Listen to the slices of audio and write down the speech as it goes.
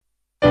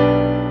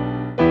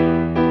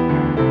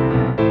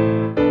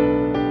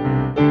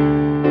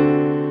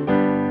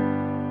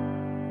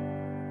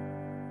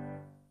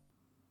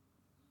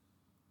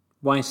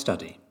Why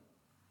study?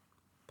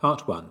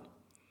 Part 1.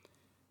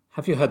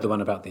 Have you heard the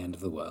one about the end of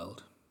the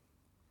world?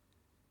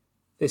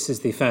 This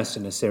is the first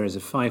in a series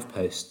of 5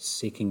 posts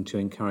seeking to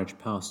encourage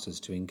pastors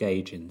to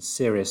engage in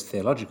serious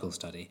theological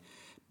study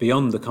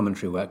beyond the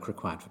commentary work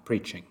required for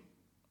preaching.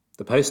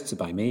 The posts are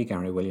by me,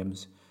 Garry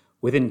Williams,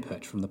 with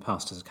input from the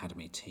Pastors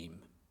Academy team.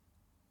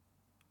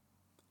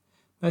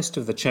 Most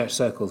of the church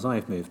circles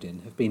I've moved in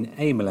have been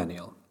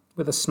amillennial,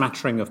 with a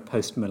smattering of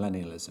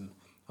post-millennialism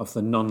of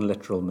the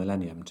non-literal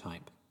millennium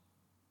type.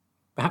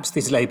 Perhaps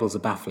these labels are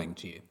baffling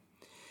to you.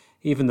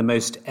 Even the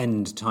most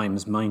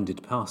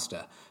end-times-minded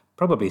pastor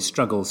probably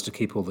struggles to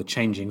keep all the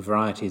changing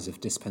varieties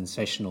of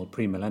dispensational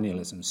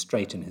premillennialism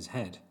straight in his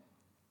head.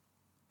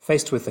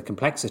 Faced with the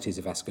complexities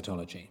of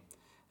eschatology,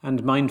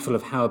 and mindful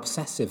of how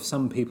obsessive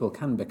some people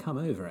can become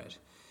over it,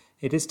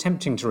 it is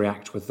tempting to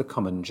react with the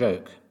common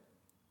joke.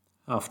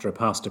 After a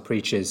pastor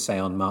preaches, say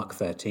on Mark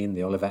 13,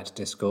 the Olivet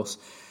Discourse,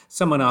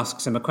 someone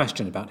asks him a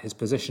question about his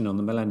position on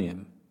the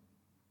millennium.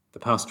 The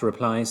pastor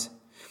replies,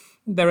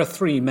 "There are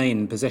 3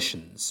 main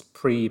positions,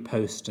 pre,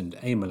 post, and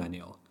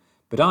amillennial,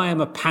 but I am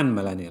a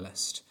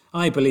panmillennialist.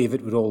 I believe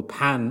it would all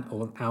pan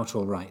out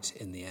all right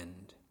in the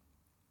end."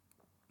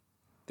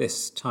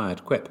 This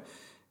tired quip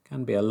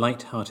can be a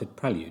light-hearted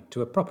prelude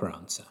to a proper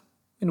answer,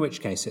 in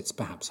which case it's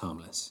perhaps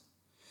harmless.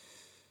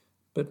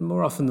 But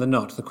more often than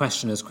not, the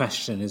questioner's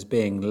question is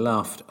being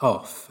laughed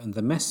off, and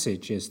the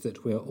message is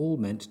that we're all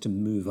meant to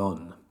move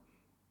on.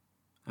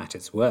 At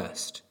its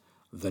worst,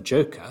 the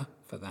joker,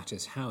 for that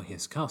is how he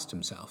has cast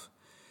himself,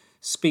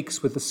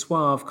 speaks with the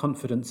suave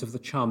confidence of the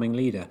charming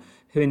leader,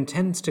 who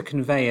intends to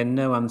convey in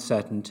no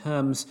uncertain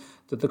terms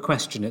that the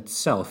question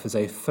itself is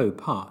a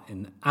faux pas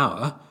in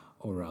our,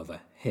 or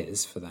rather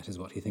his, for that is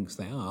what he thinks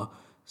they are,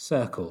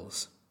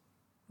 circles.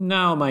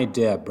 Now, my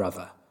dear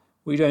brother,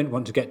 we don't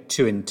want to get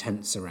too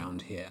intense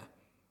around here.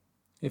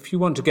 If you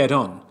want to get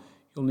on,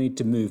 you'll need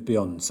to move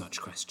beyond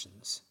such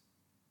questions.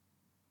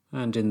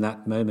 And in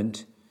that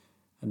moment,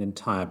 an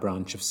entire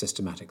branch of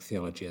systematic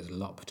theology is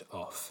lopped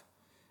off.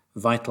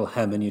 Vital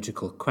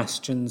hermeneutical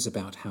questions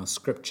about how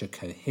Scripture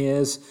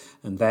coheres,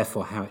 and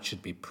therefore how it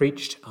should be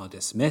preached, are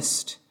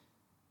dismissed,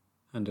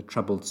 and a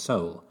troubled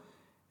soul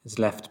is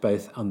left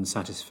both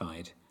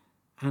unsatisfied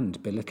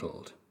and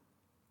belittled.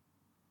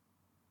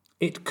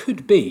 It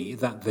could be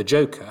that the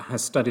joker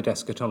has studied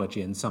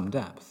eschatology in some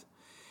depth.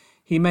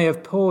 He may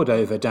have pored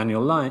over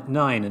Daniel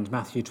 9 and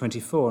Matthew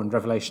 24 and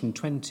Revelation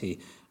 20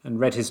 and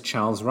read his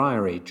Charles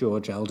Ryrie,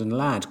 George Eldon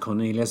Ladd,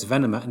 Cornelius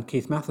Venema and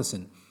Keith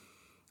Matheson.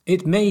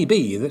 It may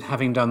be that,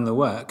 having done the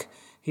work,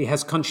 he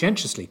has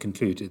conscientiously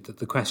concluded that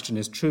the question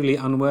is truly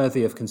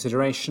unworthy of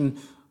consideration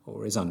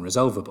or is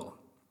unresolvable.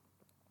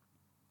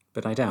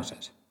 But I doubt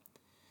it.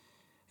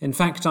 In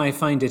fact, I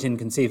find it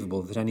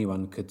inconceivable that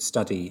anyone could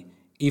study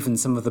even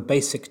some of the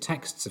basic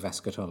texts of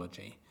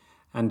eschatology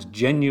and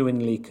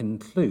genuinely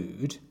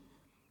conclude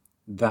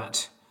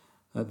that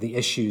the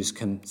issues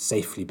can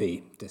safely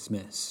be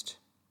dismissed.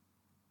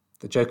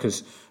 The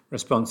joker's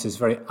response is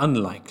very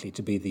unlikely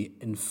to be the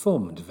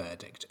informed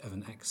verdict of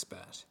an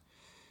expert.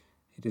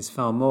 It is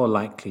far more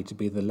likely to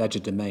be the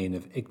legerdemain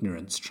of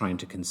ignorance trying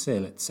to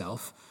conceal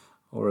itself,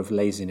 or of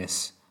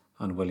laziness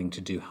unwilling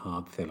to do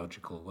hard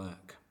theological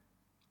work.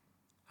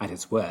 At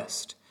its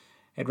worst,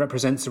 it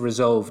represents a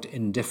resolved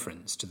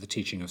indifference to the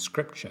teaching of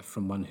Scripture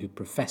from one who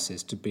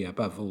professes to be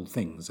above all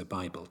things a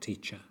Bible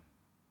teacher.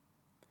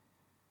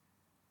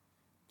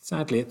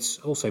 Sadly, it's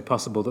also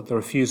possible that the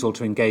refusal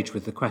to engage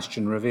with the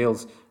question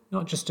reveals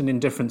not just an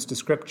indifference to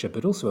Scripture,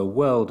 but also a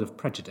world of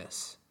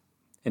prejudice.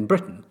 In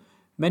Britain,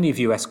 many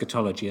view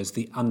eschatology as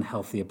the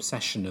unhealthy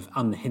obsession of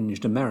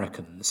unhinged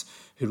Americans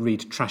who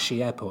read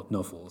trashy airport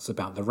novels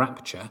about the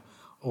rapture,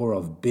 or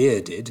of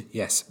bearded,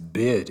 yes,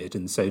 bearded,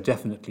 and so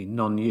definitely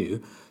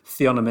non-you,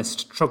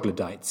 theonomist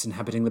troglodytes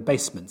inhabiting the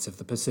basements of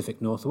the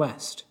Pacific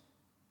Northwest.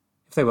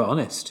 If they were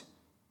honest,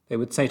 they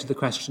would say to the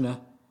questioner,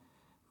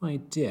 "My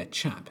dear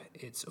chap,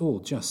 it's all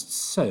just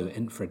so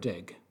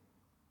infra-dig."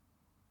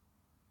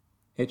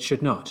 It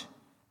should not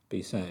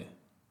be so.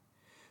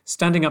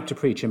 Standing up to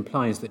preach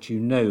implies that you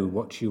know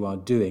what you are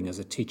doing as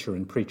a teacher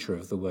and preacher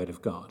of the Word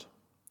of God,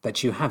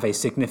 that you have a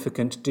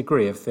significant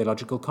degree of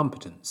theological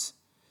competence.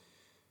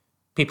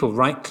 People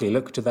rightly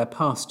look to their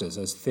pastors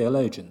as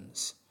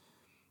theologians.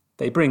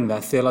 They bring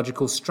their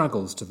theological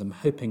struggles to them,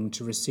 hoping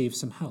to receive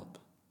some help.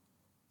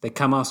 They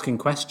come asking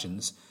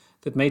questions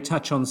that may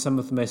touch on some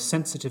of the most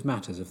sensitive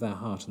matters of their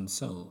heart and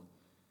soul.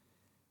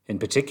 In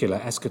particular,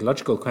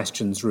 eschatological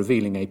questions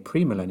revealing a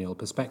premillennial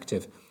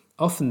perspective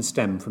often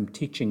stem from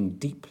teaching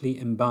deeply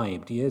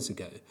imbibed years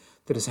ago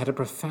that has had a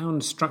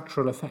profound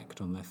structural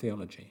effect on their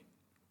theology.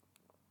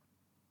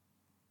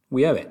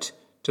 We owe it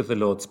to the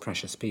Lord's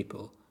precious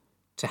people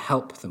to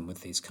help them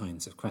with these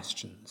kinds of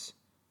questions.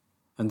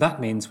 And that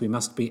means we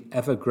must be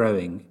ever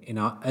growing in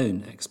our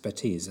own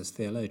expertise as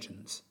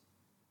theologians.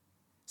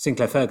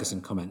 Sinclair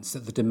Ferguson comments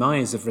that the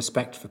demise of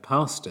respect for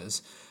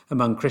pastors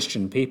among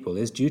Christian people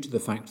is due to the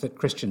fact that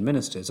Christian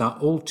ministers are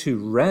all too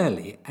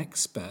rarely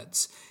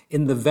experts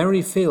in the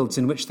very fields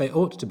in which they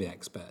ought to be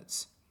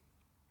experts.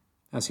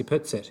 As he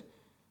puts it,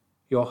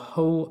 Your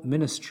whole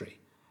ministry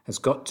has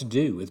got to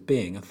do with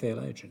being a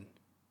theologian.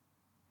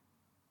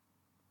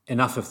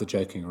 Enough of the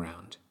joking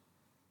around.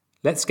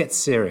 Let's get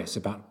serious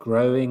about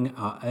growing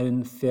our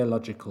own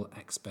theological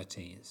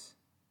expertise.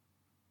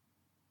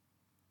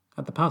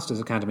 At the Pastors'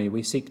 Academy,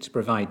 we seek to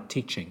provide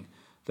teaching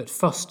that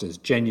fosters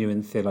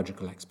genuine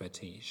theological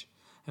expertise,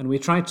 and we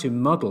try to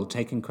model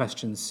taking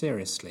questions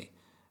seriously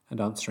and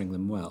answering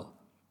them well.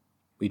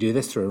 We do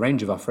this through a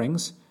range of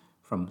offerings,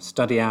 from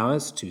study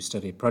hours to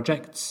study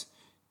projects,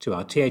 to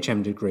our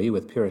THM degree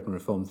with Puritan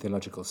Reformed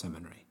Theological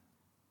Seminary.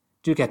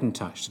 Do get in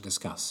touch to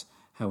discuss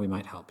how we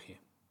might help you.